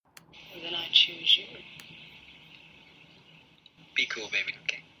choose you. Be cool, baby.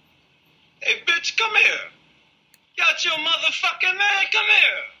 Okay. Hey, bitch, come here. Got your motherfucking man. Come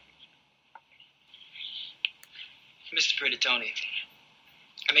here. Mr. Pretty Tony,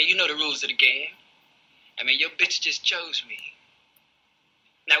 I mean, you know the rules of the game. I mean, your bitch just chose me.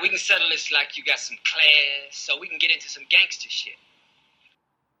 Now, we can settle this like you got some class, so we can get into some gangster shit.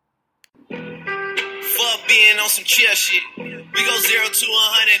 Fuck being on some chill shit. We go 0 to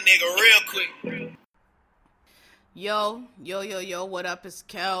 100, nigga, real quick. Yo, what up? It's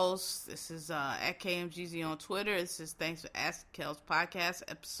Kels. This is at KMGZ on Twitter. This is Thanks for Asking Kels podcast,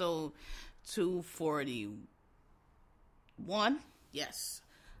 episode 241. Yes,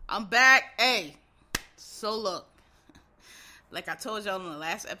 I'm back. Hey, so look, like I told y'all in the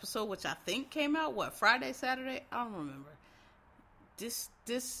last episode, which I think came out, Friday, Saturday? I don't remember. The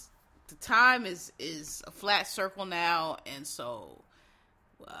time is a flat circle now, and so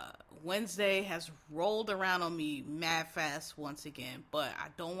Wednesday has rolled around on me mad fast once again, but I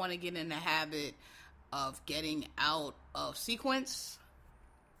don't want to get in the habit of getting out of sequence,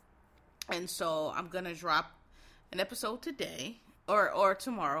 and so I'm gonna drop an episode today or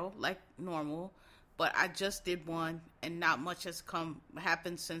tomorrow like normal, but I just did one and not much has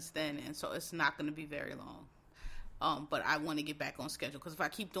happened since then, and so it's not going to be very long. But I want to get back on schedule, because if I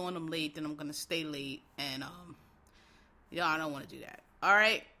keep doing them late, then I'm going to stay late, and I don't want to do that. All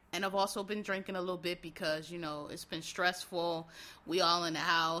right. And I've also been drinking a little bit because, it's been stressful. We all in the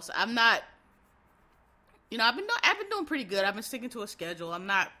house. I've been doing pretty good. I've been sticking to a schedule.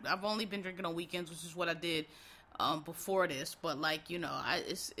 I've only been drinking on weekends, which is what I did before this, but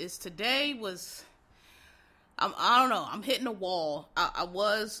today was, I don't know, I'm hitting a wall. I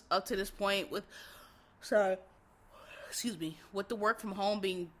was up to this point with the work from home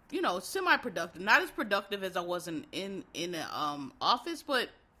being, semi-productive, not as productive as I was in the office, but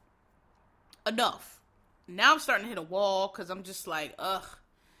enough. Now I'm starting to hit a wall, because I'm just like, ugh.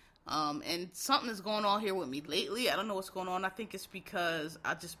 And something is going on here with me lately. I don't know what's going on. I think it's because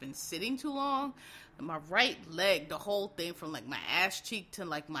I've just been sitting too long. And my right leg, the whole thing from like my ass cheek to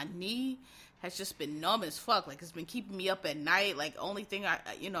like my knee has just been numb as fuck. Like, it's been keeping me up at night. Like, only thing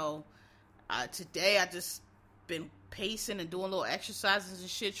today I just been pacing and doing little exercises and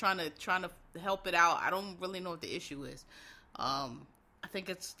shit, trying to help it out. I don't really know what the issue is. I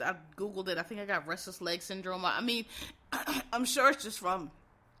Googled it. I think I got restless leg syndrome. I mean, I'm sure it's just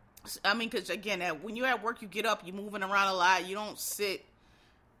because again, when you're at work, you get up, you're moving around a lot, you don't sit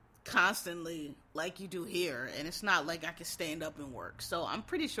constantly like you do here, and it's not like I can stand up and work, so I'm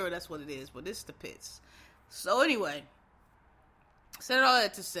pretty sure that's what it is, but it's the pits. So anyway, said all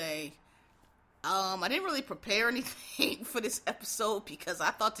that to say, I didn't really prepare anything for this episode, because I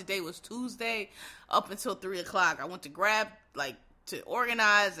thought today was Tuesday up until 3 o'clock. I went to grab, to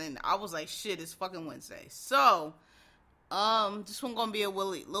organize, and I was like, shit, it's fucking Wednesday. So this one gonna be a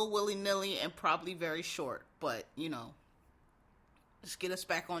little willy-nilly and probably very short, but just get us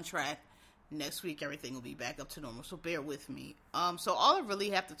back on track. Next week everything will be back up to normal, so bear with me. So all I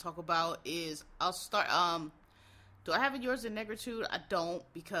really have to talk about is, I'll start. Do I have it yours in negritude? I don't,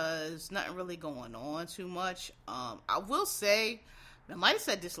 because nothing really going on too much. I will say, I might have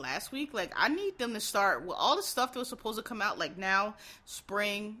said this last week, I need them to start with all the stuff that was supposed to come out, now,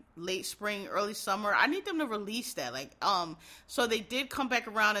 spring, late spring, early summer. I need them to release that. So they did come back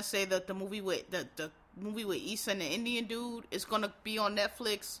around and say that the movie with the movie with Issa and the Indian dude is gonna be on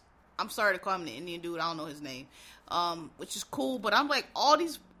Netflix. I'm sorry to call him the Indian dude. I don't know his name. Which is cool, but I'm like, all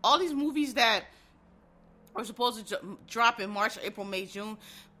these movies that are supposed to drop in March, April, May, June,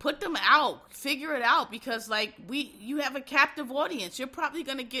 put them out, figure it out, because you have a captive audience. You're probably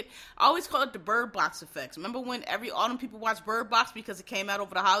gonna get, I always call it the Bird Box effect. Remember when every autumn people watch Bird Box because it came out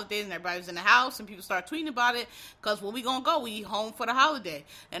over the holidays and everybody was in the house and people start tweeting about it, because where we gonna go? We home for the holiday.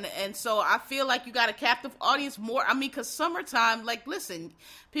 And so I feel like you got a captive audience more, because summertime, listen,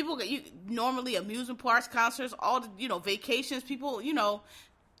 people normally amusement parks, concerts, all the, vacations, people, you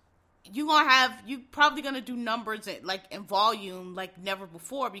probably gonna do numbers in volume like never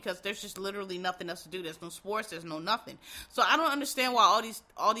before, because there's just literally nothing else to do. There's no sports, there's no nothing. So I don't understand why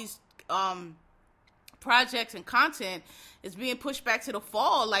all these projects and content is being pushed back to the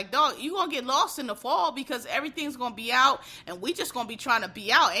fall. Dog, you gonna get lost in the fall, because everything's gonna be out, and we just gonna be trying to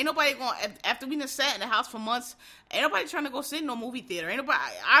be out. Ain't nobody after we done sat in the house for months, ain't nobody trying to go sit in no movie theater. Ain't nobody,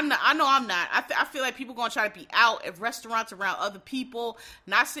 I know I'm not. I feel like people gonna try to be out at restaurants around other people,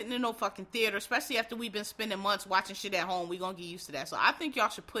 not sitting in no fucking theater, especially after we've been spending months watching shit at home. We gonna get used to that. So I think y'all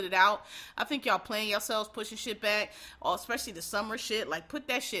should put it out. I think y'all playing yourselves, pushing shit back, or especially the summer shit. Put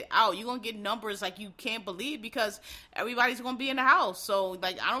that shit out. You gonna get numbers you can't believe, because everybody everybody's gonna be in the house. So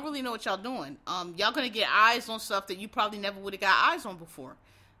like, I don't really know what y'all doing. Y'all gonna get eyes on stuff that you probably never would have got eyes on before,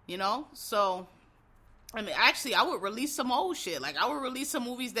 you know. So I mean, actually, I would release some old shit. Like, I would release some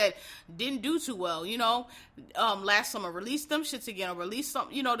movies that didn't do too well, you know. Last summer, release them shits again, or release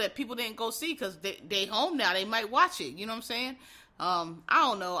something, you know, that people didn't go see because they home now. They might watch it, you know what I'm saying? I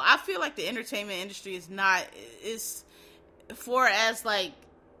don't know. I feel like the entertainment industry is for as, like,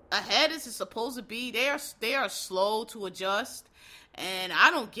 ahead as it's supposed to be. They are slow to adjust. And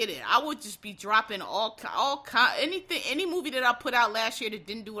I don't get it. I would just be dropping any movie that I put out last year that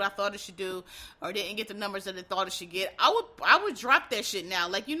didn't do what I thought it should do, or didn't get the numbers that I thought it should get. I would drop that shit now.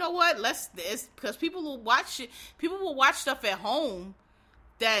 Like, you know what? Because people will watch it. People will watch stuff at home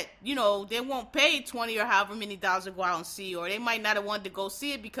that, you know, they won't pay $20 or however many dollars to go out and see, or they might not have wanted to go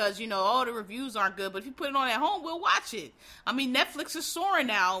see it because, you know, all the reviews aren't good. But if you put it on at home, we'll watch it. I mean, Netflix is soaring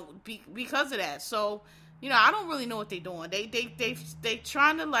now because of that. So, you know, I don't really know what they're doing. They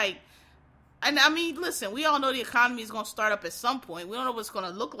trying to, like, and I mean, listen, we all know the economy is going to start up at some point. We don't know what it's going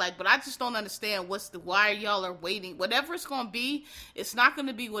to look like, but I just don't understand why y'all are waiting. Whatever it's going to be, it's not going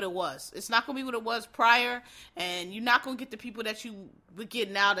to be what it was. It's not going to be what it was prior, and you're not going to get the people that you were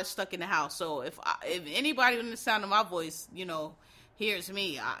getting now that's stuck in the house. So if anybody in the sound of my voice, you know, hears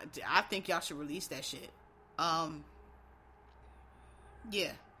me, I think y'all should release that shit.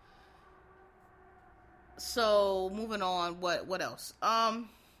 Yeah. So moving on, what else? I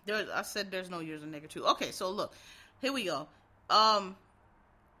said there's no years in Nigger 2. Okay, so look, here we go.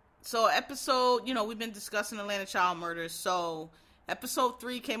 So episode, you know, we've been discussing Atlanta child murders. So episode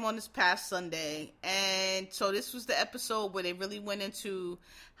 3 came on this past Sunday, and so this was the episode where they really went into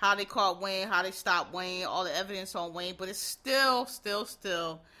how they caught Wayne, how they stopped Wayne, all the evidence on Wayne. But it's still,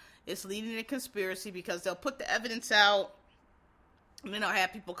 it's leading to conspiracy because they'll put the evidence out. And then I'll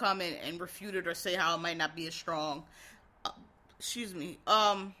have people come in and refute it or say how it might not be as strong. Excuse me.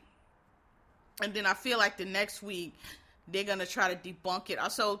 And then I feel like the next week they're going to try to debunk it.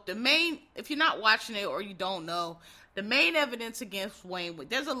 So if you're not watching it or you don't know, the main evidence against Wayne,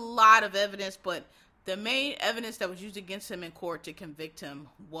 there's a lot of evidence, but the main evidence that was used against him in court to convict him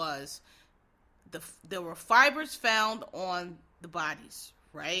was there were fibers found on the bodies,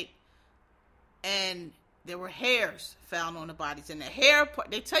 right? And there were hairs found on the bodies, and the hair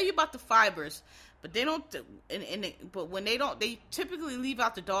part, they tell you about the fibers, but they don't. But when they don't, they typically leave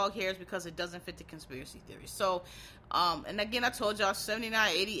out the dog hairs because it doesn't fit the conspiracy theory. So, and again, I told y'all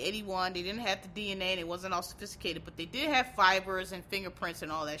 79, 80, 81. They didn't have the DNA, and it wasn't all sophisticated, but they did have fibers and fingerprints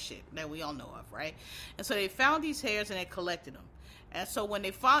and all that shit that we all know of, right? And so they found these hairs and they collected them. And so when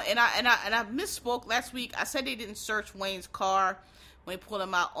they found, and I misspoke last week. I said they didn't search Wayne's car when they pulled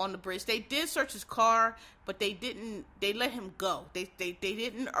him out on the bridge. They did search his car, but they let him go. They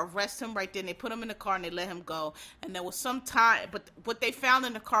didn't arrest him right then. They put him in the car and they let him go. And there was some time, but what they found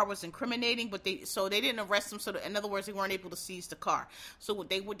in the car was incriminating, but they didn't arrest him. So in other words, they weren't able to seize the car. So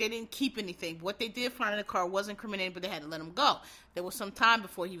they didn't keep anything. What they did find in the car was incriminating, but they had to let him go. There was some time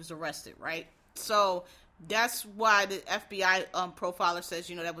before he was arrested, right? So that's why the FBI profiler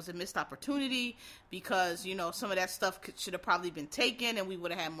says, you know, that was a missed opportunity because, you know, some of that stuff should have probably been taken and we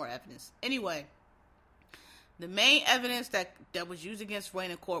would have had more evidence. Anyway, the main evidence that was used against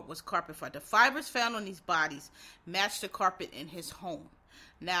Wayne in court was carpet fiber. The fibers found on these bodies matched the carpet in his home.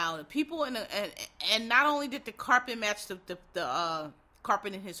 Now, the people and not only did the carpet match the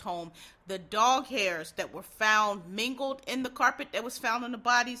carpet in his home, the dog hairs that were found mingled in the carpet that was found on the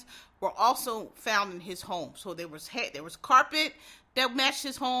bodies were also found in his home. So there was carpet that matched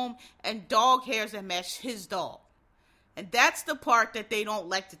his home and dog hairs that matched his dog. And that's the part that they don't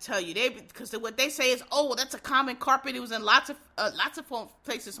like to tell you. Because what they say is, oh, well, that's a common carpet. It was in lots of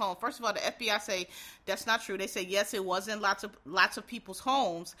places' home. First of all, the FBI say that's not true. They say yes, it was in lots of people's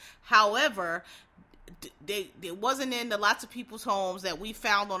homes. However, it wasn't in the lots of people's homes that we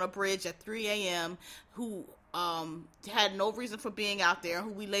found on a bridge at 3 a.m. who had no reason for being out there, who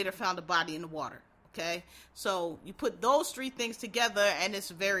we later found a body in the water. Okay, so you put those three things together, and it's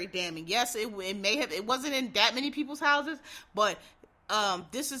very damning. Yes, it wasn't in that many people's houses, but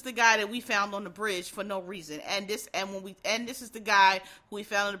this is the guy that we found on the bridge for no reason, and this is the guy who we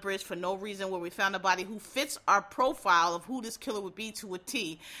found on the bridge for no reason, where we found a body who fits our profile of who this killer would be to a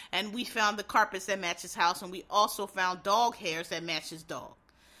T, and we found the carpets that match his house, and we also found dog hairs that match his dog.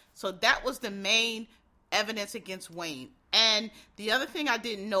 So that was the main evidence against Wayne. And the other thing I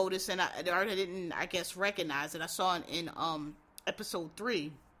didn't notice, and I didn't, I guess, recognize it, I saw in episode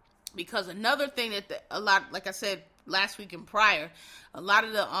 3, because another thing that like I said, last week and prior, a lot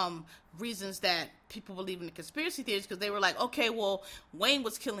of the reasons that people believe in the conspiracy theories, because they were like, okay, well, Wayne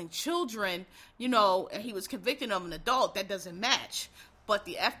was killing children, and he was convicted of an adult. That doesn't match. But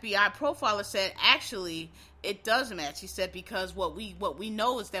the FBI profiler said, actually, it does match. He said, because what we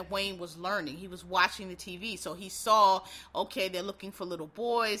know is that Wayne was learning. He was watching the TV. So he saw, okay, they're looking for little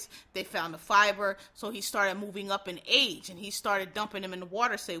boys. They found a fiber. So he started moving up in age, and he started dumping them in the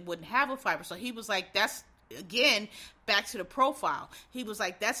water so they wouldn't have a fiber. So he was like, that's, again, back to the profile. He was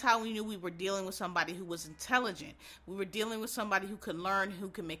like, that's how we knew we were dealing with somebody who was intelligent. We were dealing with somebody who could learn, who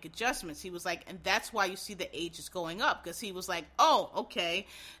could make adjustments. He was like, and that's why you see the age is going up, because he was like, oh, okay,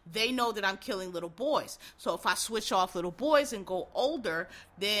 they know that I'm killing little boys. So if I switch off little boys and go older,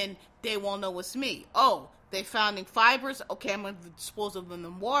 then they won't know it's me. Oh, they finding fibers. Okay, I'm going to dispose of them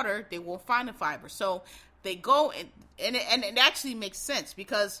in water. They won't find the fibers. So they go, and it actually makes sense,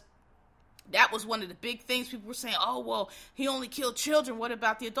 because that was one of the big things. People were saying, oh, well, he only killed children. What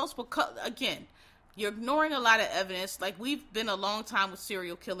about the adults? But again, you're ignoring a lot of evidence. Like, we've been a long time with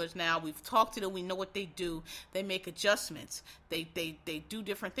serial killers now. We've talked to them. We know what they do. They make adjustments. They do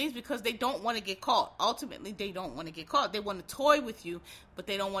different things because they don't want to get caught. Ultimately, they don't want to get caught. They want to toy with you, but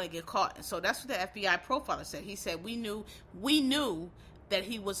they don't want to get caught. And so that's what the FBI profiler said. He said, we knew that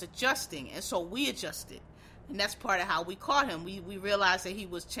he was adjusting, and so we adjusted. And that's part of how we caught him. We realized that he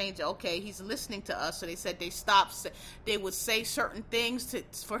was changing. Okay, he's listening to us. So they said they would say certain things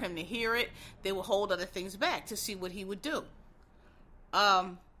for him to hear it. They would hold other things back to see what he would do.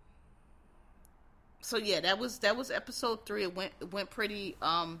 So yeah, that was episode 3. It went pretty,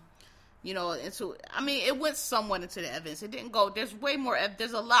 it went somewhat into the evidence. It didn't go, there's way more,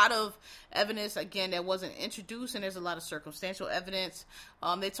 there's a lot of evidence, again, that wasn't introduced, and there's a lot of circumstantial evidence.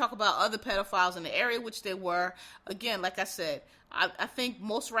 They talk about other pedophiles in the area, which they were. Again, like I said, I think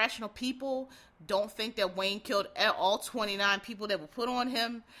most rational people don't think that Wayne killed all 29 people that were put on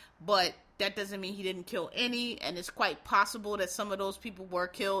him, but that doesn't mean he didn't kill any, and it's quite possible that some of those people were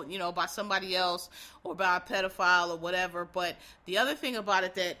killed, by somebody else or by a pedophile or whatever. But the other thing about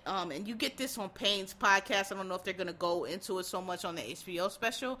it that, and you get this on Payne's podcast, I don't know if they're going to go into it so much on the HBO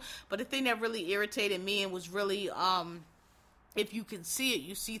special, but the thing that really irritated me and was really, if you can see it,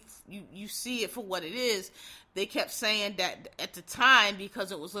 you see it for what it is. They kept saying that at the time,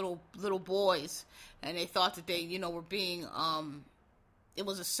 because it was little boys, and they thought that they, were being, it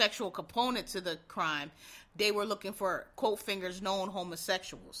was a sexual component to the crime. They were looking for, quote fingers, known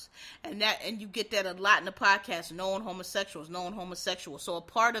homosexuals. And you get that a lot in the podcast, known homosexuals. So a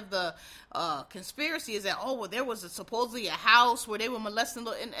part of the conspiracy is that, there was supposedly a house where they were molesting.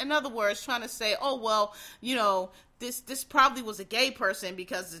 In other words, trying to say, this probably was a gay person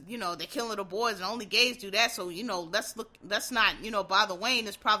because, they kill little boys and only gays do that. So, let's not, bother Wayne.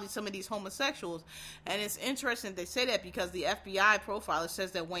 It's probably some of these homosexuals. And it's interesting they say that because the FBI profiler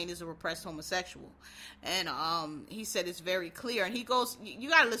says that Wayne is a repressed homosexual. And he said it's very clear. And he goes, you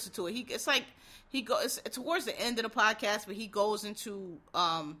got to listen to it. It's towards the end of the podcast, but he goes into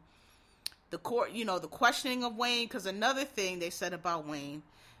the court, the questioning of Wayne. Because another thing they said about Wayne,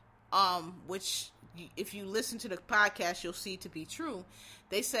 which if you listen to the podcast, you'll see to be true.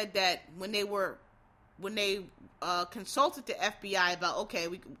 They said that when they consulted the FBI about,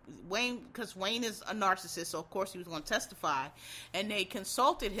 Wayne, because Wayne is a narcissist, so of course he was going to testify, and they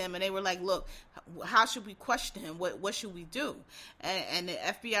consulted him, and they were like, look, how should we question him? What should we do? And the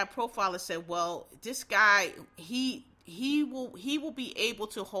FBI profiler said, well, this guy, he will be able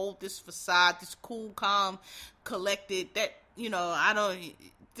to hold this facade, this cool, calm, collected, that, I don't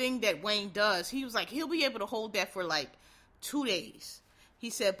thing that Wayne does. He was like, he'll be able to hold that for like 2 days. He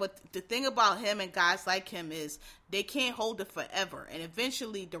said, but the thing about him and guys like him is they can't hold it forever, and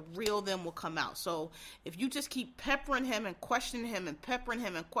eventually the real them will come out. So if you just keep peppering him and questioning him and peppering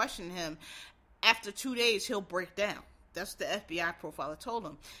him and questioning him, after 2 days he'll break down. That's what the FBI profiler told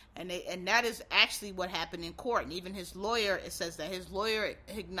him. And that is actually what happened in court. And even his lawyer, it says that his lawyer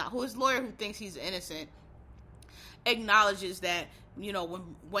who thinks he's innocent, acknowledges that, when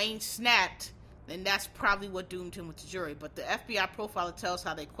Wayne snapped, then that's probably what doomed him with the jury. But the FBI profiler tells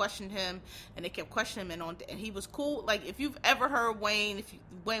how they questioned him, and they kept questioning him, and he was cool. Like, if you've ever heard Wayne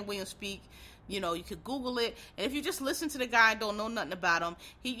Williams speak, you could Google it. And if you just listen to the guy and don't know nothing about him,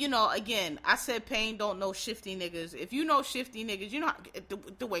 he, again, I said Payne don't know shifty niggas. If you know shifty niggas,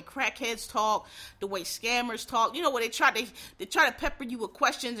 the way crackheads talk, the way scammers talk, where they try to pepper you with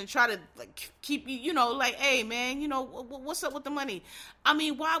questions and try to, like, keep you, like, hey, man, what's up with the money? I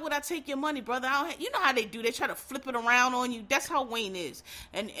mean, why would I take your money, brother? You know how they do. They try to flip it around on you. That's how Wayne is.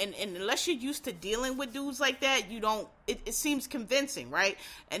 And unless you're used to dealing with dudes like that, it seems convincing, right?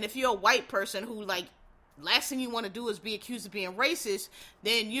 And if you're a white person who, like, last thing you want to do is be accused of being racist,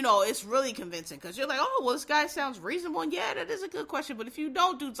 then, you know, it's really convincing. Because you're like, oh, well, this guy sounds reasonable. And yeah, that is a good question. But if you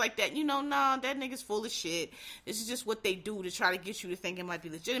don't dudes like that, you know, nah, that nigga's full of shit. This is just what they do to try to get you to think it might be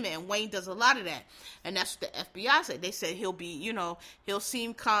legitimate. And Wayne does a lot of that. And that's what the FBI said. They said he'll be, you know, he'll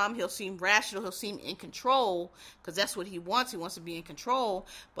seem calm, he'll seem rational, he'll seem in control. Because that's what he wants. He wants to be in control.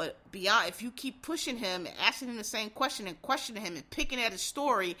 But beyond, if you keep pushing him, and asking him the same question and questioning him and picking at his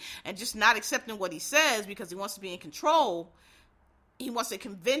story and just not accepting what he says because he wants to be in control, he wants to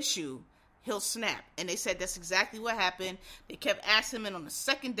convince you, he'll snap. And they said that's exactly what happened. They kept asking him, and on the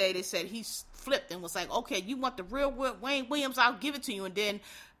second day, they said he flipped and was like, okay, you want the real Wayne Williams, I'll give it to you. And then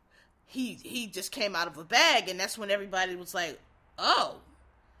he just came out of a bag, and that's when everybody was like, oh,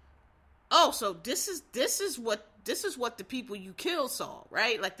 so this is what the people you killed saw,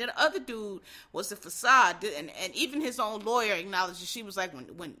 right? Like, that other dude was the facade, and even his own lawyer acknowledged it. She was like,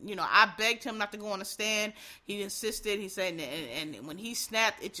 when you know, I begged him not to go on the stand, he insisted. He said, and when he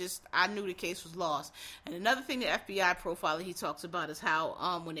snapped, I knew the case was lost. And another thing the FBI profiler he talks about is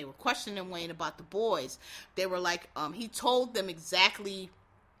how when they were questioning Wayne about the boys, they were like, he told them exactly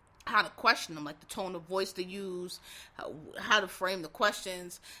how to question them, like the tone of voice to use, how to frame the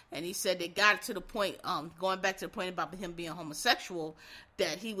questions. And he said they got it to the point, going back to the point about him being homosexual,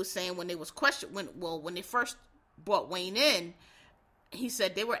 that he was saying when they was questioned, when they first brought Wayne in, he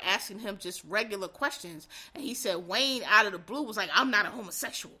said they were asking him just regular questions, and he said Wayne out of the blue was like, I'm not a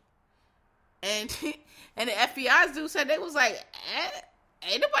homosexual. And and the FBI's dude said, they was like,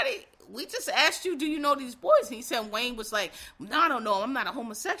 ain't nobody, we just asked you, do you know these boys? And he said Wayne was like, no, I don't know, I'm not a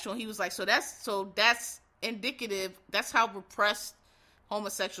homosexual. And he was like, so that's indicative, that's how repressed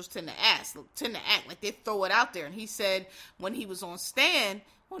homosexuals tend to act, like they throw it out there. And he said when he was on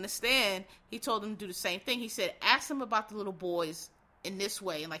the stand, he told them to do the same thing. He said, ask them about the little boys in this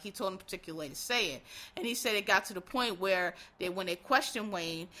way, and like he told them a particular way to say it. And he said it got to the point where when they questioned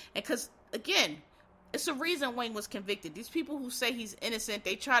Wayne, and because again, it's a reason Wayne was convicted. These people who say he's innocent,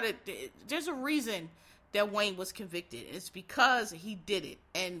 there's a reason that Wayne was convicted. It's because he did it.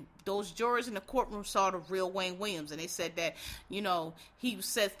 And those jurors in the courtroom saw the real Wayne Williams. And they said that, you know, he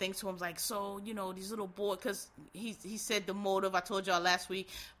said things to him like, so, you know, these little boys, because he said the motive, I told y'all last week,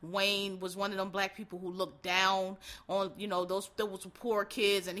 Wayne was one of them black people who looked down on, you know, those poor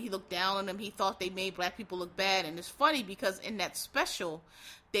kids, and he looked down on them. He thought they made black people look bad. And it's funny because in that special,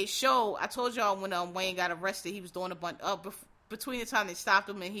 they show, I told y'all when Wayne got arrested, he was doing a bunch between the time they stopped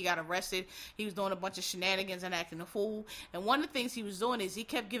him and he got arrested, he was doing a bunch of shenanigans and acting a fool. And one of the things he was doing is he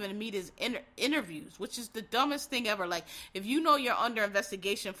kept giving media interviews, which is the dumbest thing ever. Like, if you know you're under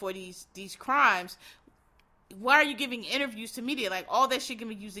investigation for these crimes, why are you giving interviews to media? Like, all that shit can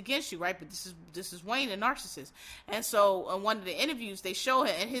be used against you, right? But this is Wayne, a narcissist. And so in one of the interviews, they show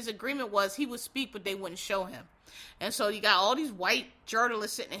him, and his agreement was he would speak, but they wouldn't show him. And so you got all these white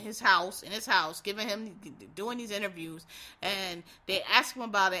journalists sitting in his house, doing these interviews, and they asked him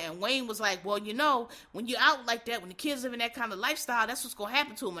about it, and Wayne was like, well, you know, when you're out like that, when the kids live in that kind of lifestyle, that's what's going to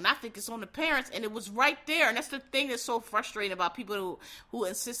happen to them, and I think it's on the parents. And it was right there, and that's the thing that's so frustrating about people who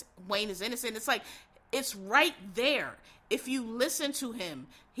insist Wayne is innocent. It's like, it's right there. If you listen to him,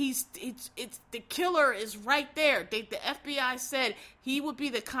 it's the killer is right there. The FBI said he would be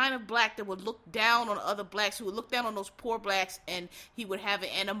the kind of black that would look down on other blacks, who would look down on those poor blacks, and he would have an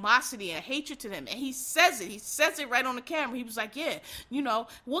animosity and a hatred to them. And he says it. He says it right on the camera. He was like, yeah, you know,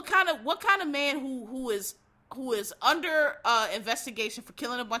 what kind of man who is under investigation for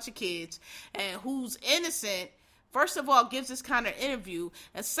killing a bunch of kids and who's innocent, first of all, gives this kind of interview,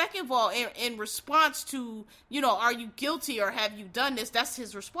 and second of all, in response to, you know, are you guilty or have you done this? That's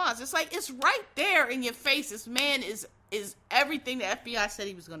his response. It's like, it's right there in your face. This man is everything the FBI said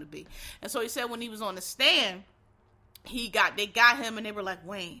he was going to be. And so he said when he was on the stand, they got him, and they were like,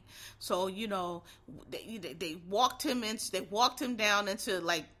 Wayne. So, you know, they walked him down into,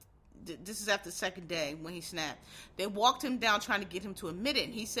 like, this is after the second day when he snapped. They walked him down trying to get him to admit it.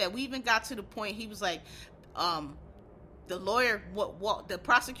 And he said, we even got to the point, he was like, the lawyer, the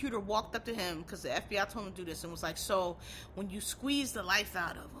prosecutor walked up to him, because the FBI told him to do this, and was like, so when you squeezed the life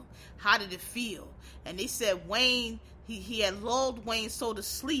out of him, how did it feel? And they said Wayne, he had lulled Wayne so to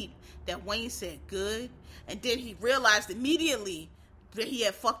sleep that Wayne said good, and then he realized immediately that he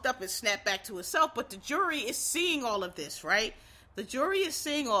had fucked up and snapped back to himself. But the jury is seeing all of this, right? The jury is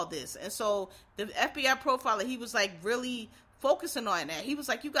seeing all this. And so the FBI profiler, he was like really focusing on that. He was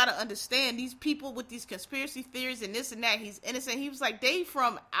like, you got to understand, these people with these conspiracy theories and this and that, he's innocent. He was like, they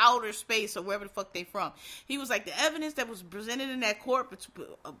from outer space or wherever the fuck they from. He was like, the evidence that was presented in that court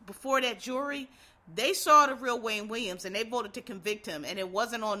before that jury, They saw the real Wayne Williams and they voted to convict him, and it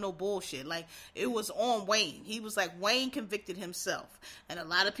wasn't on no bullshit. Like, it was on Wayne. He was like, Wayne convicted himself. And a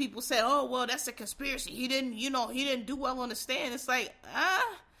lot of people said, oh, well, that's a conspiracy. He didn't do well on the stand. It's like,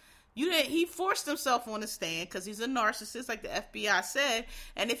 he forced himself on the stand because he's a narcissist, like the FBI said.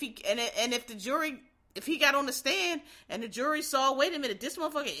 And if he got on the stand and the jury saw, wait a minute, this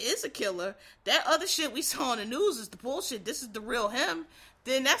motherfucker is a killer, that other shit we saw on the news is the bullshit, this is the real him,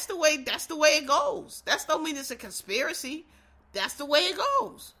 then that's the way it goes. That don't mean it's a conspiracy. That's the way it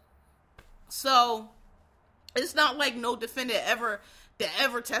goes. So it's not like no defendant ever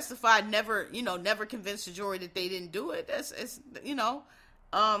testified, never convinced the jury that they didn't do it.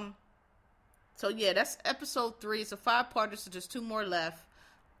 So yeah, that's episode 3. It's a 5-parter, so there's 2 more left.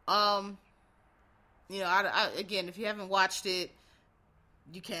 Again, if you haven't watched it,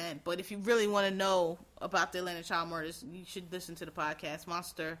 you can. But if you really want to know about the Atlanta child murders, you should listen to the podcast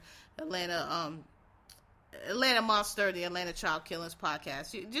Monster Atlanta Monster, the Atlanta Child Killings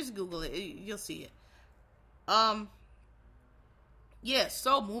podcast. You just Google it, you'll see it. Yeah.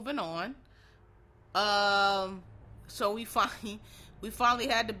 So moving on. So we finally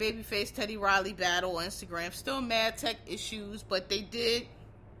had the Babyface Teddy Riley battle on Instagram. Still mad tech issues, but they did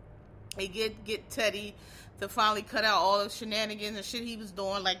get Teddy to finally cut out all the shenanigans and shit he was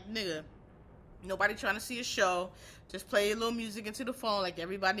doing. Like, nigga, nobody trying to see a show. Just play a little music into the phone like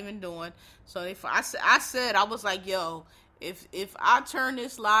everybody been doing. So I was like, yo, if I turn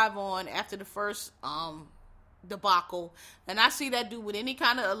this live on after the first debacle and I see that dude with any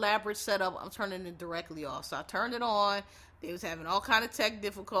kind of elaborate setup, I'm turning it directly off. So I turned it on. They was having all kind of tech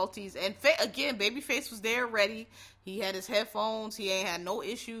difficulties. And again, Babyface was there ready. He had his headphones. He ain't had no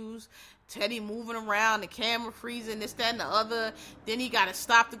issues. Teddy moving around, the camera freezing, this, that, and the other. Then he got to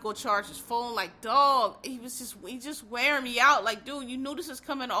stop to go charge his phone. Like, dog, he just wearing me out. Like, dude, you knew this was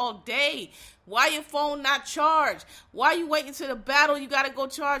coming all day. Why your phone not charged? Why you waiting to the battle? You got to go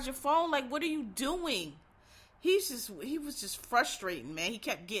charge your phone. Like, what are you doing? He was just frustrating, man. He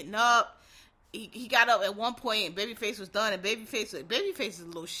kept getting up. He got up at one point and Babyface was done, and Babyface is a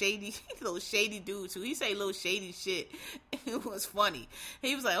little shady dude too. He say little shady shit. It was funny.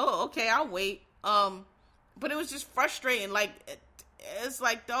 He was like, "Oh, okay, I'll wait." But it was just frustrating. Like, it's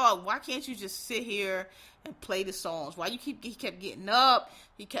like, dog, why can't you just sit here and play the songs? Why he kept getting up,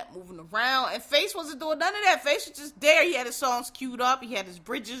 he kept moving around, and Face wasn't doing none of that. Face was just there. He had his songs queued up, he had his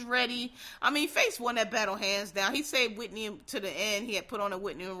bridges ready. I mean, Face won that battle hands down. He saved Whitney to the end. He had put on a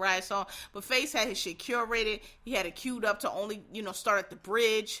Whitney and Riot song, but Face had his shit curated. He had it queued up to only, start at the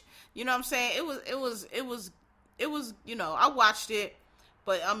bridge. You know what I'm saying? It was, I watched it,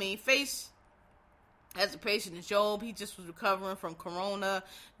 but I mean, Face, as a patient of Job, he just was recovering from corona.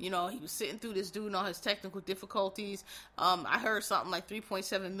 He was sitting through this dude and all his technical difficulties. I heard something like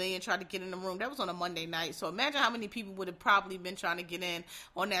 3.7 million tried to get in the room. That was on a Monday night. So imagine how many people would have probably been trying to get in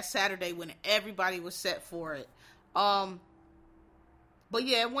on that Saturday when everybody was set for it. But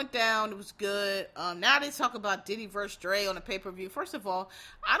yeah, it went down. It was good. Now they talk about Diddy versus Dre on the pay-per-view. First of all,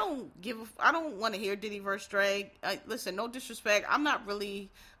 I don't want to hear Diddy versus Dre. Listen, no disrespect. I'm not really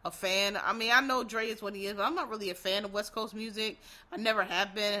a fan. I mean, I know Dre is what he is, but I'm not really a fan of West Coast music. I never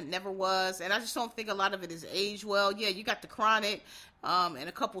have been, never was, and I just don't think a lot of it is aged well. Yeah, you got the Chronic, and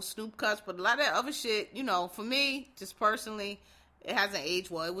a couple Snoop cuts, but a lot of that other shit, for me, just personally, it hasn't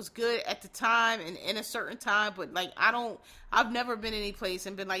aged well. It was good at the time and in a certain time, but like, I've never been any place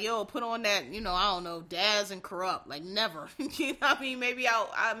and been like, yo, put on that, I don't know, Daz and Corrupt. Like, never. You know what I mean? Maybe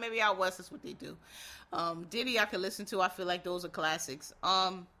out west is what they do. Diddy I can listen to. I feel like those are classics.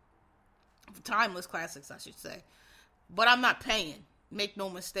 Timeless classics, I should say. But I'm not paying. Make no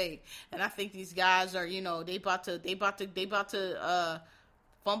mistake. And I think these guys are, they about to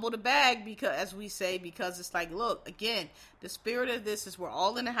fumble the bag, because, as we say, because it's like, look, again, the spirit of this is we're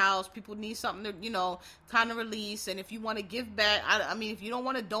all in the house. People need something to, kind of release. And if you want to give back, I mean, if you don't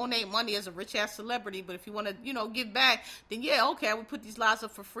want to donate money as a rich ass celebrity, but if you want to, give back, then yeah, okay, I would put these lives up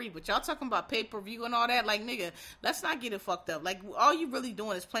for free. But y'all talking about pay-per-view and all that, like, nigga, let's not get it fucked up. Like, all you really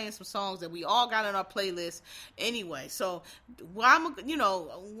doing is playing some songs that we all got on our playlist anyway. So, I'm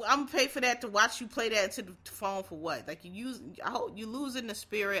gonna pay for that to watch you play that into the phone for what? Like, I hope you losing the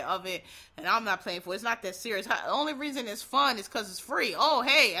spirit of it, and I'm not playing for it. It's not that serious. The only reason it's fun is because it's free. Oh,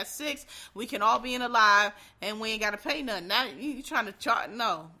 hey, at 6 we can all be in a live and we ain't gotta pay nothing. Now you trying to chart?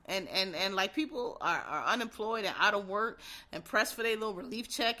 No. And like, people are unemployed and out of work and pressed for their little relief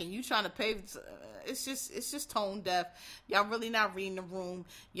check, and you trying to pay. It's just tone deaf. Y'all really not reading the room.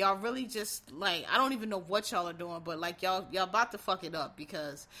 Y'all really just, like, I don't even know what y'all are doing, but like, y'all about to fuck it up,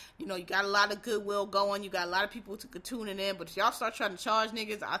 because you got a lot of goodwill going. You got a lot of people tuning in, but if y'all start trying to charge niggas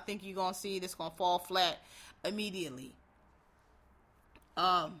niggas, I think you're gonna see this gonna fall flat immediately.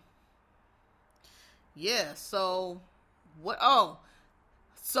 Yeah, so what? Oh,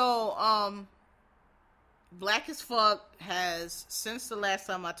 so Black as Fuck has, since the last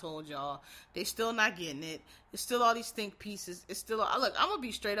time I told y'all, they still not getting it. It's still all these think pieces. It's still, look, I'm gonna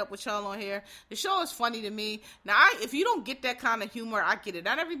be straight up with y'all on here. The show is funny to me. Now, if you don't get that kind of humor, I get it.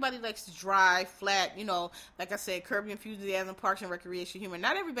 Not everybody likes to dry, flat, you know, like I said, Curb Your Enthusiasm, Parks and Recreation humor.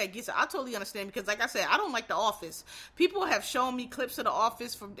 Not everybody gets it. I totally understand, because like I said, I don't like The Office. People have shown me clips of The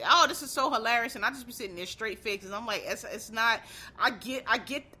Office from, oh, this is so hilarious, and I just be sitting there straight face, and I'm like, it's not, I get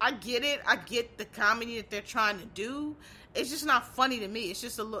it. I get the comedy that they're trying to do. It's just not funny to me. It's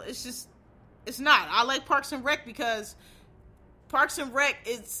just a little, it's not. I like Parks and Rec because Parks and Rec,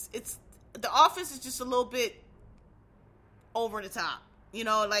 it's The Office is just a little bit over the top. You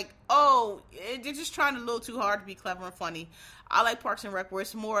know, like, oh, they're just trying a little too hard to be clever and funny. I like Parks and Rec where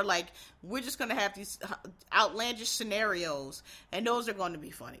it's more like, we're just going to have these outlandish scenarios, and those are going to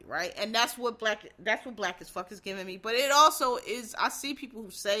be funny, right? And that's what Black as Fuck is giving me. But it also is, I see people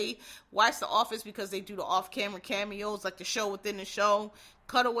who say, why it's The Office, because they do the off-camera cameos, like the show within the show,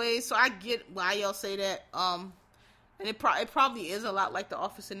 cutaways. So I get why y'all say that. And it probably is a lot like The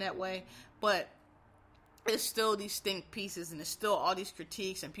Office in that way, but it's still these think pieces, and it's still all these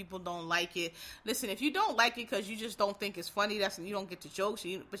critiques, and people don't like it. Listen, if you don't like it because you just don't think it's funny, you don't get the jokes,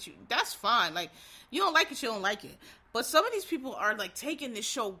 that's fine. Like, you don't like it, you don't like it. But some of these people are, like, taking this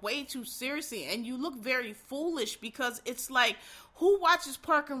show way too seriously, and you look very foolish, because it's like, who watches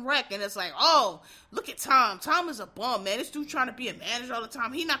Park and Rec, and it's like, oh, look at Tom. Tom is a bum, man. This dude trying to be a manager all the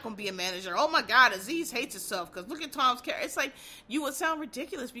time. He not going to be a manager. Oh, my God, Aziz hates himself, because look at Tom's character. It's like, you would sound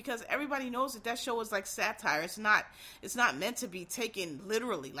ridiculous, because everybody knows that show is like satire. It's not meant to be taken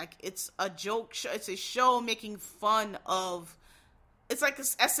literally. Like, it's a joke show. It's a show making fun of, it's like a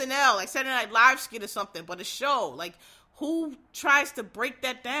SNL, like Saturday Night Live skit or something, but a show. Like, who tries to break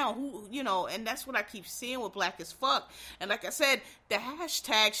that down? Who, you know, and that's what I keep seeing with Black as Fuck. And like I said, the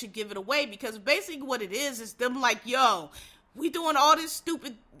hashtag should give it away, because basically what it is them like, yo, we doing all this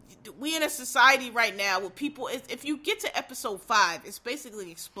stupid, we in a society right now where people, if you get to episode 5, it's basically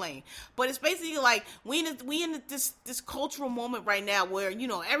explained, but it's basically like, we in this cultural moment right now where, you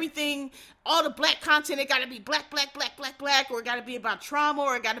know, everything, all the black content, it gotta be black, or it gotta be about trauma,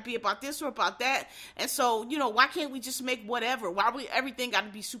 or it gotta be about this or about that, and so, you know, why can't we just make whatever? Why would everything gotta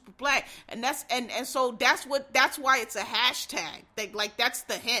be super black? And so that's why it's a hashtag. Like, that's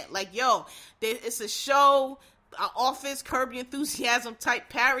the hint. Like, yo, it's a show, Office, Curb Your Enthusiasm type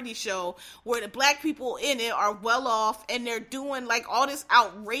parody show where the black people in it are well off, and they're doing like all this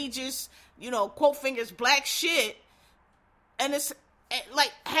outrageous, you know, quote fingers, black shit, and it's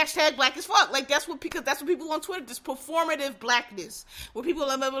like hashtag Black as Fuck. Like, that's what people on Twitter, this performative blackness, where people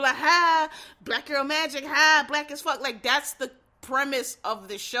are like, ha, Black Girl Magic, ha, Black as Fuck. Like, that's the premise of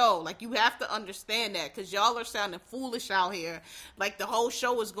the show. Like, you have to understand that, because y'all are sounding foolish out here. Like, the whole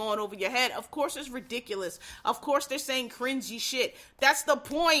show is going over your head. Of course it's ridiculous. Of course they're saying cringy shit. That's the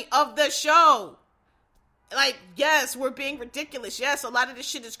point of the show. Like, yes, we're being ridiculous. Yes, a lot of this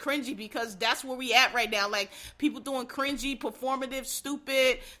shit is cringy, because that's where we at right now. Like, people doing cringy, performative,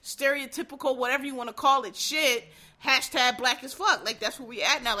 stupid, stereotypical, whatever you want to call it, shit. Hashtag Black as Fuck. Like, that's where we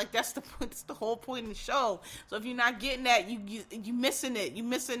at now. Like, that's the whole point of the show. So if you're not getting that, you missing it. You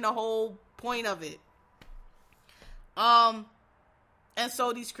missing the whole point of it. And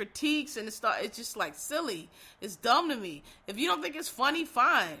so these critiques and it's just like silly. It's dumb to me. If you don't think it's funny,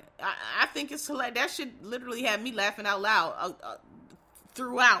 fine. I think it's hilarious. That should literally have me laughing out loud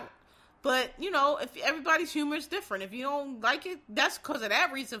throughout. But, you know, if everybody's humor is different. If you don't like it, that's because of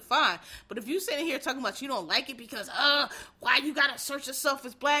that reason, fine. But if you sitting here talking about you don't like it because, why you gotta search yourself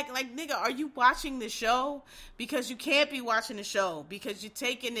as black? Like, nigga, are you watching the show? Because you can't be watching the show, because you're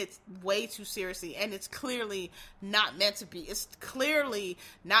taking it way too seriously, and it's clearly not meant to be. It's clearly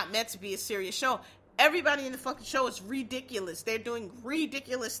not meant to be a serious show. Everybody in the fucking show is ridiculous. They're doing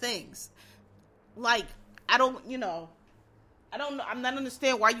ridiculous things. Like, I'm not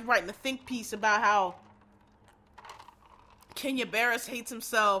understand why you writing a think piece about how Kenya Barris hates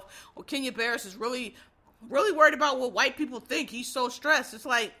himself, or Kenya Barris is really, really worried about what white people think. He's so stressed. It's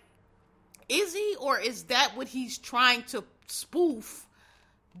like, is he, or is that what he's trying to spoof,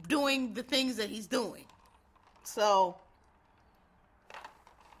 doing the things that he's doing? So,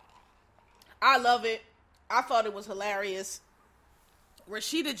 I love it. I thought it was hilarious.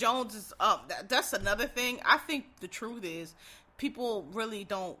 Rashida Jones is up. That's another thing. I think the truth is, people really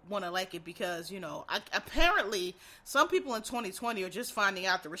don't want to like it because, you know, apparently some people in 2020 are just finding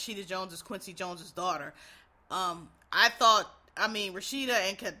out that Rashida Jones is Quincy Jones's daughter. I Rashida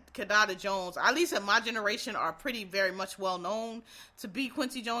and Kidada Jones, at least in my generation, are pretty very much well known to be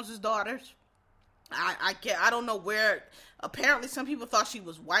Quincy Jones's daughters. I don't know where. Apparently, some people thought she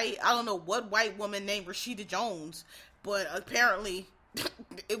was white. I don't know what white woman named Rashida Jones, but apparently,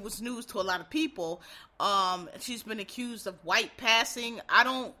 it was news to a lot of people. She's been accused of white passing. I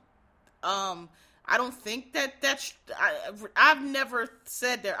don't think that's. I've never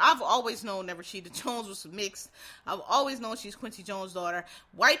said that. I've always known that Rashida Jones was mixed. I've always known she's Quincy Jones' daughter.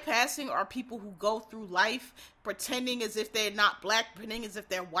 White passing are people who go through life pretending as if they're not black, pretending as if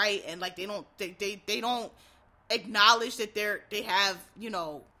they're white, and like they don't acknowledge that they have, you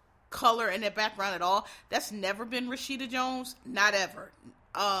know, color in their background at all. That's never been Rashida Jones, not ever.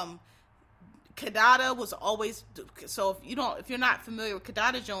 Kidada was always, so if you're not familiar with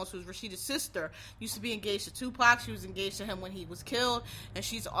Kidada Jones, who's Rashida's sister, used to be engaged to Tupac. She was engaged to him when he was killed, and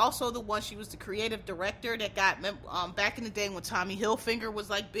she's also she was the creative director that got, back in the day when Tommy Hilfiger was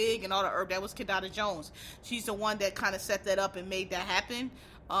like big and all the herb, that was Kidada Jones. She's the one that kind of set that up and made that happen.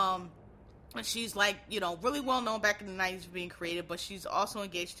 And she's like, you know, really well known back in the 90s for being creative, but she's also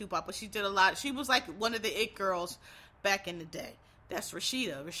engaged to Tupac, but she did a lot. She was like one of the it girls back in the day. That's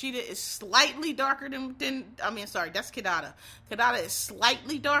Rashida. Rashida is slightly darker that's Kidada. Kidada is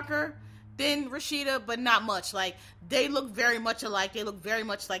slightly darker than Rashida, but not much. Like, they look very much alike. They look very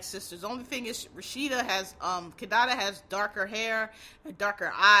much like sisters. The only thing is Kidada has darker hair and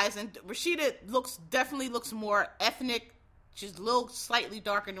darker eyes, and Rashida definitely looks more ethnic. She's a little slightly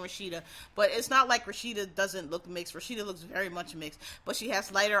darker than Rashida, but it's not like Rashida doesn't look mixed. Rashida looks very much mixed, but she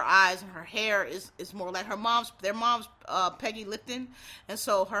has lighter eyes, and her hair is more like her mom's. Their mom's Peggy Lipton, and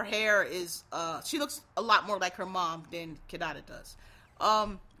so her hair is she looks a lot more like her mom than Kidada does.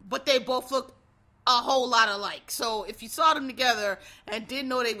 But they both look a whole lot alike. So if you saw them together and didn't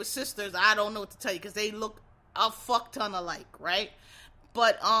know they were sisters, I don't know what to tell you, because they look a fuck ton alike, right?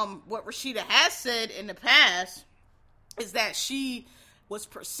 But what Rashida has said in the past is that she was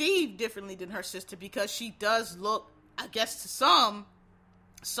perceived differently than her sister because she does look, I guess to some,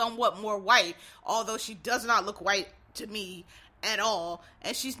 somewhat more white, although she does not look white to me at all,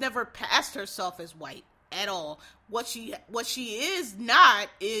 and she's never passed herself as white at all. What she is not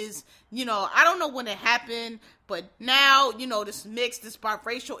is, you know, I don't know when it happened, but now, you know, this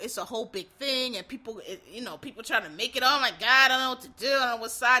biracial, it's a whole big thing, and people trying to make it, oh my God, I don't know what to do, I don't know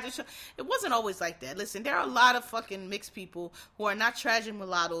what side to show. It wasn't always like that. Listen, there are a lot of fucking mixed people who are not tragic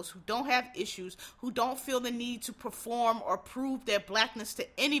mulattoes, who don't have issues, who don't feel the need to perform or prove their blackness to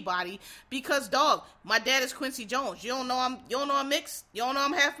anybody, because, dog, my dad is Quincy Jones. You don't know I'm mixed? You don't know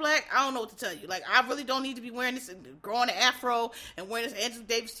I'm half black? I don't know what to tell you. Like, I really don't need to be wearing this, growing an afro, and wearing this Angela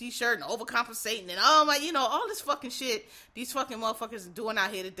Davis t-shirt, and overcompensating, and all this fucking shit these fucking motherfuckers are doing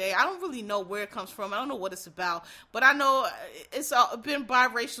out here today. I don't really know where it comes from. I don't know what it's about, but I know it's been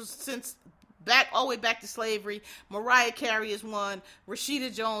biracial since all the way back to slavery. Mariah Carey is one.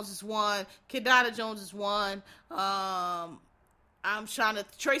 Rashida Jones is one. Kidada Jones is one.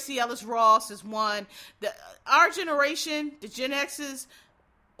 Tracy Ellis Ross is one. Our generation, the Gen X's,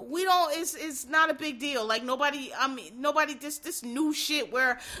 it's not a big deal. Like, nobody, this new shit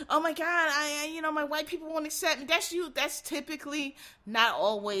where, oh my God, my white people won't accept me. That's typically, not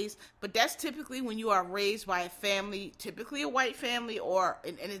always, but that's typically when you are raised by a family, typically a white family,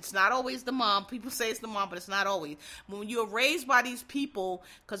 and it's not always the mom. People say it's the mom, but it's not always. When you're raised by these people,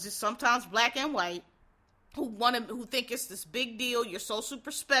 because it's sometimes black and white, who think it's this big deal, you're so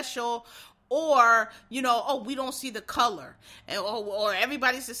super special, or, we don't see the color, or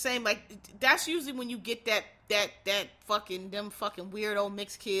everybody's the same. Like, that's usually when you get that them fucking weirdo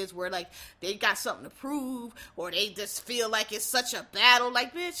mixed kids where, like, they got something to prove, or they just feel like it's such a battle.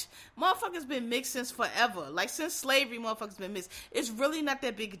 Like, bitch, motherfuckers been mixed since forever. Like, since slavery, motherfuckers been mixed. It's really not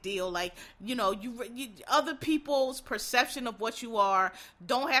that big a deal. Like, you other people's perception of what you are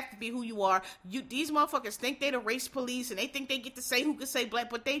don't have to be who you are. These motherfuckers think they the race police, and they think they get to say who can say black,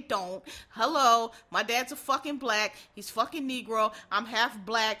 but they don't. Hello, my dad's a fucking black. He's fucking Negro. I'm half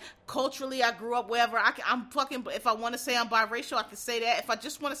black. Culturally, I grew up wherever. I'm fucking, if I want to say I'm biracial, I can say that. If I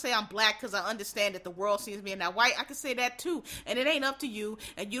just want to say I'm black because I understand that the world sees me and not white, I can say that too. And it ain't up to you,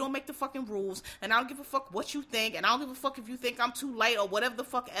 and you don't make the fucking rules, and I don't give a fuck what you think, and I don't give a fuck if you think I'm too light or whatever the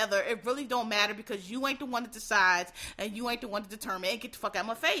fuck ever. It really don't matter, because you ain't the one that decides, and you ain't the one to determine, and get the fuck out of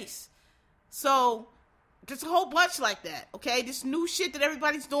my face. So, There's a whole bunch like that, okay? This new shit that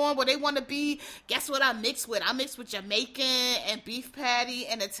everybody's doing where they want to be, guess what I mix with? I mix with Jamaican and beef patty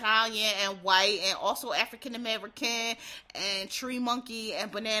and Italian and white and also African American and tree monkey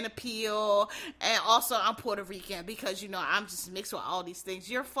and banana peel, and also I'm Puerto Rican because, you know, I'm just mixed with all these things.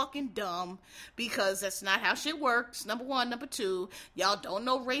 You're fucking dumb because that's not how shit works, number one. Number two, y'all don't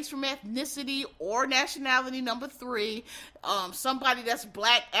know race from ethnicity or nationality. Number three, somebody that's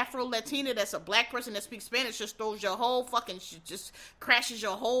black, Afro-Latina, that's a black person that speaks Spanish just throws your whole fucking shit, just crashes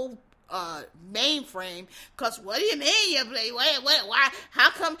your whole mainframe. Cause what do you mean you play? Why?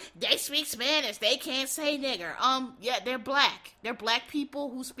 How come they speak Spanish? They can't say nigger. Yeah, they're black. They're black people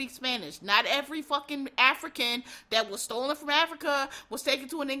who speak Spanish. Not every fucking African that was stolen from Africa was taken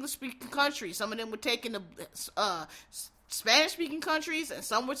to an English-speaking country. Some of them were taken to Spanish-speaking countries, and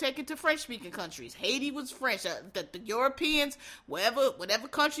some were taken to French-speaking countries. Haiti was French. The Europeans, whatever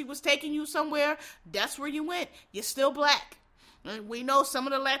country was taking you somewhere, that's where you went. You're still black. And we know some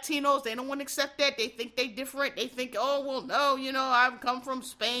of the Latinos, they don't want to accept that. They think they different. They think, oh, well, no, you know, I've come from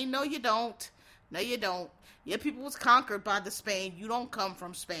Spain. No, you don't. No, you don't. Your people was conquered by the Spain. You don't come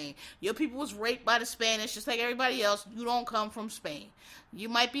from Spain. Your people was raped by the Spanish, just like everybody else. You don't come from Spain. You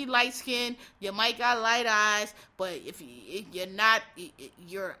might be light-skinned, you might got light eyes, but if you're not,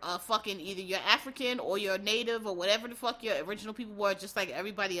 you're fucking, either you're African or you're native or whatever the fuck your original people were, just like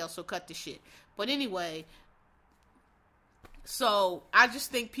everybody else, so cut the shit. But anyway, so I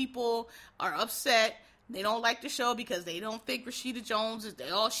just think people are upset. They don't like the show because they don't think Rashida Jones is,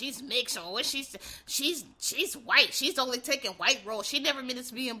 she's mixed, or what she's white. She's only taking white roles. She never meant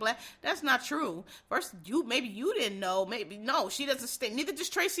to be in black. That's not true. First, maybe you didn't know. Maybe, no, she doesn't stay. Neither does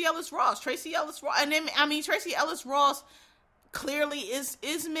Tracee Ellis Ross. Tracee Ellis Ross clearly is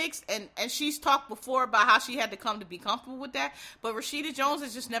mixed, and she's talked before about how she had to come to be comfortable with that, but Rashida Jones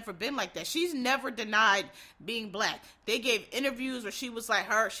has just never been like that. She's never denied being black. They gave interviews where she was like,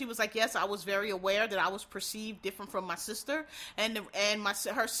 yes, I was very aware that I was perceived different from my sister, and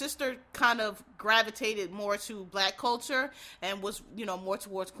her sister kind of gravitated more to black culture and was, you know, more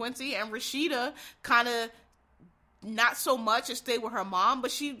towards Quincy, and Rashida kind of not so much as stay with her mom,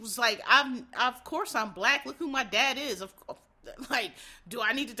 but she was like, of course I'm black. Look who my dad is. Like, do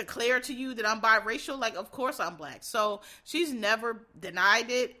I need to declare to you that I'm biracial? Like, of course I'm black. So she's never denied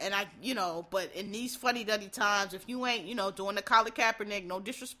it. And but in these funny duddy times, if you ain't, doing the Colin Kaepernick, no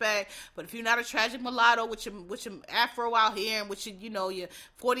disrespect, but if you're not a tragic mulatto with your afro out here and with your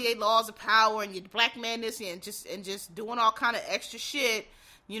 48 laws of power and your black man this and just doing all kind of extra shit,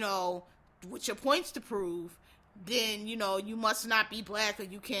 with your points to prove, then, you must not be black or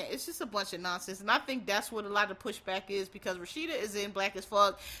you can't. It's just a bunch of nonsense. And I think that's what a lot of pushback is, because Rashida is in Black as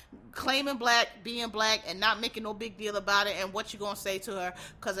Fuck, claiming black, being black, and not making no big deal about it. And what you gonna say to her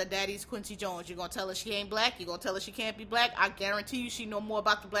because her daddy's Quincy Jones? You gonna tell her she ain't black? You gonna tell her she can't be black? I guarantee you she know more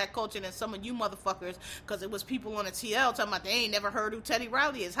about the black culture than some of you motherfuckers, because it was people on the TL talking about they ain't never heard who Teddy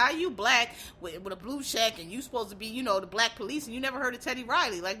Riley is. How you black with a blue check and you supposed to be, the black police, and you never heard of Teddy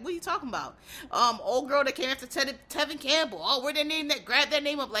Riley? Like, what are you talking about? Old girl that came after Tevin Campbell. Oh, where grab that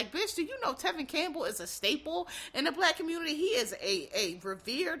name up? Like, bitch, do you know Tevin Campbell is a staple in the black community? He is a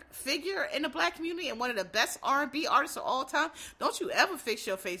revered figure in the black community and one of the best R&B artists of all time. Don't you ever fix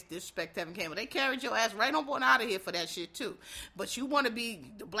your face disrespect Tevin Campbell. They carried your ass right on out of here for that shit too. But you want to be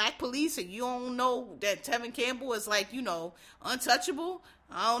the black police and you don't know that Tevin Campbell is like, untouchable?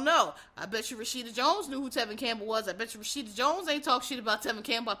 I don't know. I bet you Rashida Jones knew who Tevin Campbell was. I bet you Rashida Jones ain't talk shit about Tevin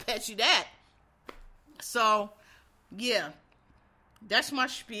Campbell. I bet you that. So, yeah, that's my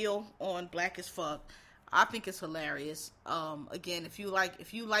spiel on Black as Fuck. I think it's hilarious. Again, if you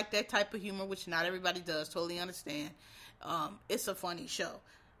like that type of humor, which not everybody does, totally understand. It's a funny show.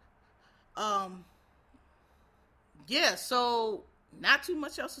 Yeah, so not too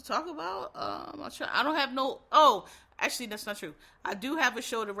much else to talk about. I don't have no. Oh, actually, that's not true. I do have a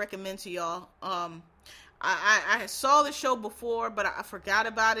show to recommend to y'all. I saw the show before, but I forgot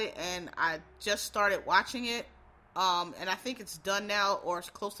about it, and I just started watching it. And I think it's done now, or it's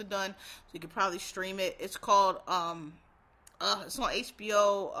close to done, so you can probably stream it. It's called, it's on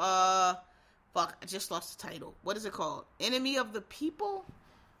HBO, fuck, I just lost the title. What is it called? Enemy of the People?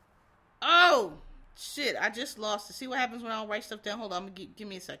 Oh, shit, I just lost it. See what happens when I don't write stuff down? Hold on, give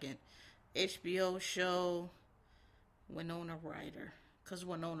me a second. HBO show, Winona Ryder, because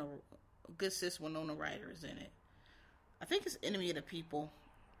good sis Winona Ryder is in it. I think it's Enemy of the People.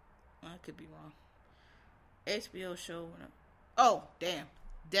 I could be wrong. HBO show. Oh, damn.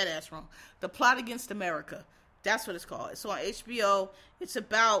 Dead ass wrong. The Plot Against America. That's what it's called. It's on HBO. It's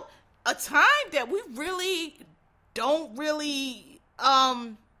about a time that we really don't really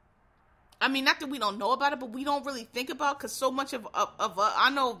I mean, not that we don't know about it, but we don't really think about, because so much of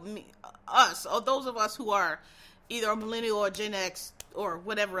I know us, or those of us who are either a millennial or Gen X or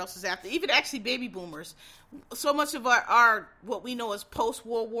whatever else is after, even actually baby boomers, so much of our what we know is post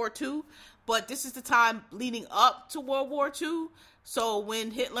World War II, but this is the time leading up to World War II. So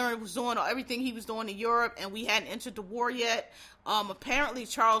when Hitler was doing everything he was doing in Europe and we hadn't entered the war yet, apparently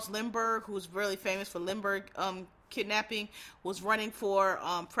Charles Lindbergh, who was really famous for Lindbergh kidnapping, was running for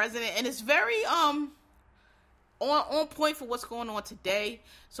president, and it's very on point for what's going on today.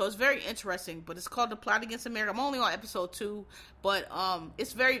 So it's very interesting, but it's called The Plot Against America. I'm only on episode 2, but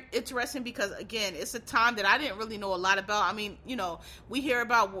it's very interesting because, again, it's a time that I didn't really know a lot about. I mean, you know, we hear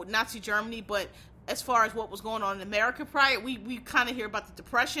about Nazi Germany, but as far as what was going on in America prior, we kind of hear about the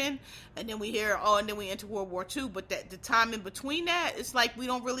Depression, and then we hear, and then we enter World War II, but the time in between that, it's like we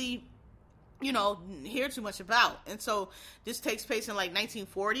don't really, you know, hear too much about. And so this takes place in like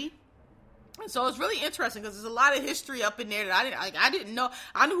 1940. And so it's really interesting because there's a lot of history up in there that I didn't know.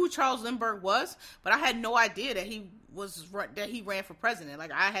 I knew who Charles Lindbergh was, but I had no idea that he ran for president.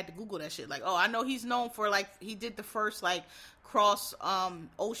 Like, I had to Google that shit. Like, I know he's known for, like, he did the first, like, cross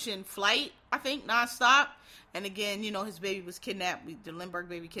ocean flight, I think, nonstop. And again, you know, his baby was kidnapped, the Lindbergh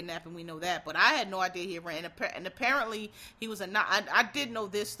baby kidnapped, and we know that. But I had no idea he ran. And apparently, he was I did know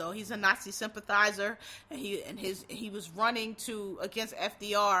this, though. He's a Nazi sympathizer, and he was running against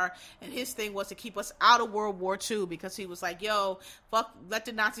FDR, and his thing was to keep us out of World War II, because he was like, yo, fuck, let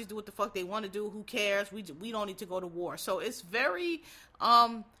the Nazis do what the fuck they want to do. Who cares? We don't need to go to war. So it's very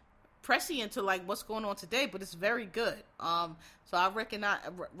prescient to like what's going on today, but it's very good. So I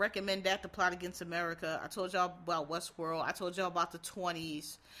recommend that, The Plot Against America. I told y'all about Westworld. I told y'all about the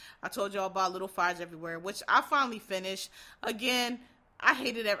 20s. I told y'all about Little Fires Everywhere, which I finally finished. Again, I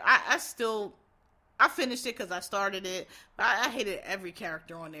hated it. I finished it because I started it, but I hated every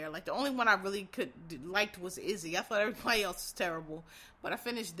character on there. Like, the only one I really liked was Izzy. I thought everybody else was terrible, but I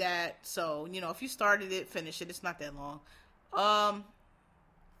finished that. So, you know, if you started it, finish it. It's not that long.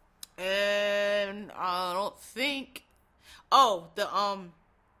 And I don't think, I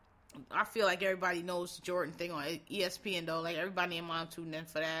feel like everybody knows the Jordan thing on ESPN, though. Like, everybody in mind tuned in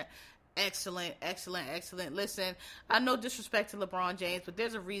for that. Excellent. Listen, I no disrespect to LeBron James, but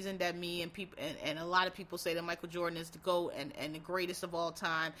there's a reason that me and people and a lot of people say that Michael Jordan is the GOAT and the greatest of all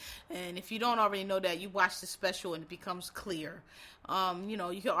time. And if you don't already know that, you watch the special and it becomes clear. You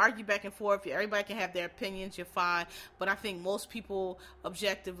know, you can argue back and forth. Everybody can have their opinions. You're fine. But I think most people,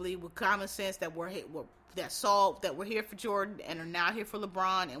 objectively, with common sense, that we're here for Jordan and are now here for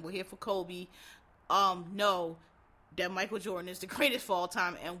LeBron and we're here for Kobe, know that Michael Jordan is the greatest of all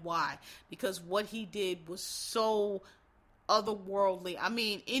time. And why? Because what he did was so otherworldly. I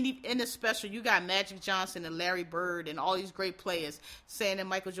mean, in the special, you got Magic Johnson and Larry Bird and all these great players saying that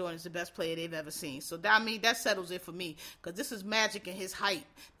Michael Jordan is the best player they've ever seen. So that settles it for me, because this is Magic in his height.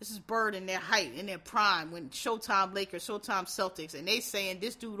 This is Bird in their height, in their prime, when Showtime Lakers, Showtime Celtics, and they saying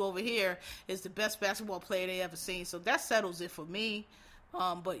this dude over here is the best basketball player they ever seen. So that settles it for me.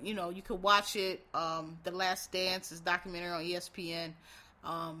 But, you know, you could watch it. The Last Dance is documentary on ESPN.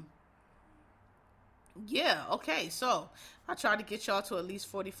 Yeah, okay, so I tried to get y'all to at least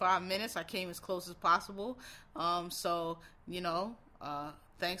 45 minutes. I came as close as possible. So, you know,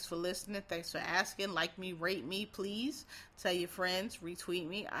 thanks for listening. Thanks for asking. Like me, rate me, please. Tell your friends, retweet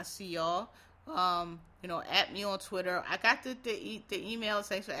me. I see y'all. You know, at me on Twitter. I got the email.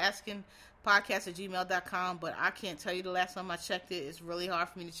 Thanks for asking. podcast@gmail.com, but I can't tell you the last time I checked it. It's really hard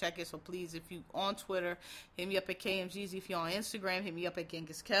for me to check it, so please, if you on Twitter, hit me up at KMGZ. If you're on Instagram, hit me up at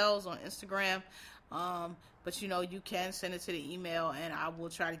Genghis Kells on Instagram. But, you know, you can send it to the email, and I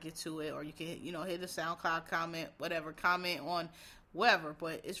will try to get to it, or you can, you know, hit a SoundCloud comment, whatever, comment on whatever,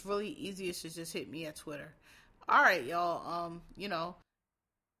 but it's really easiest to just hit me at Twitter. All right, y'all, you know,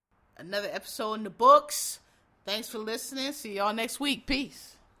 another episode in the books. Thanks for listening. See y'all next week.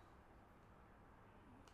 Peace.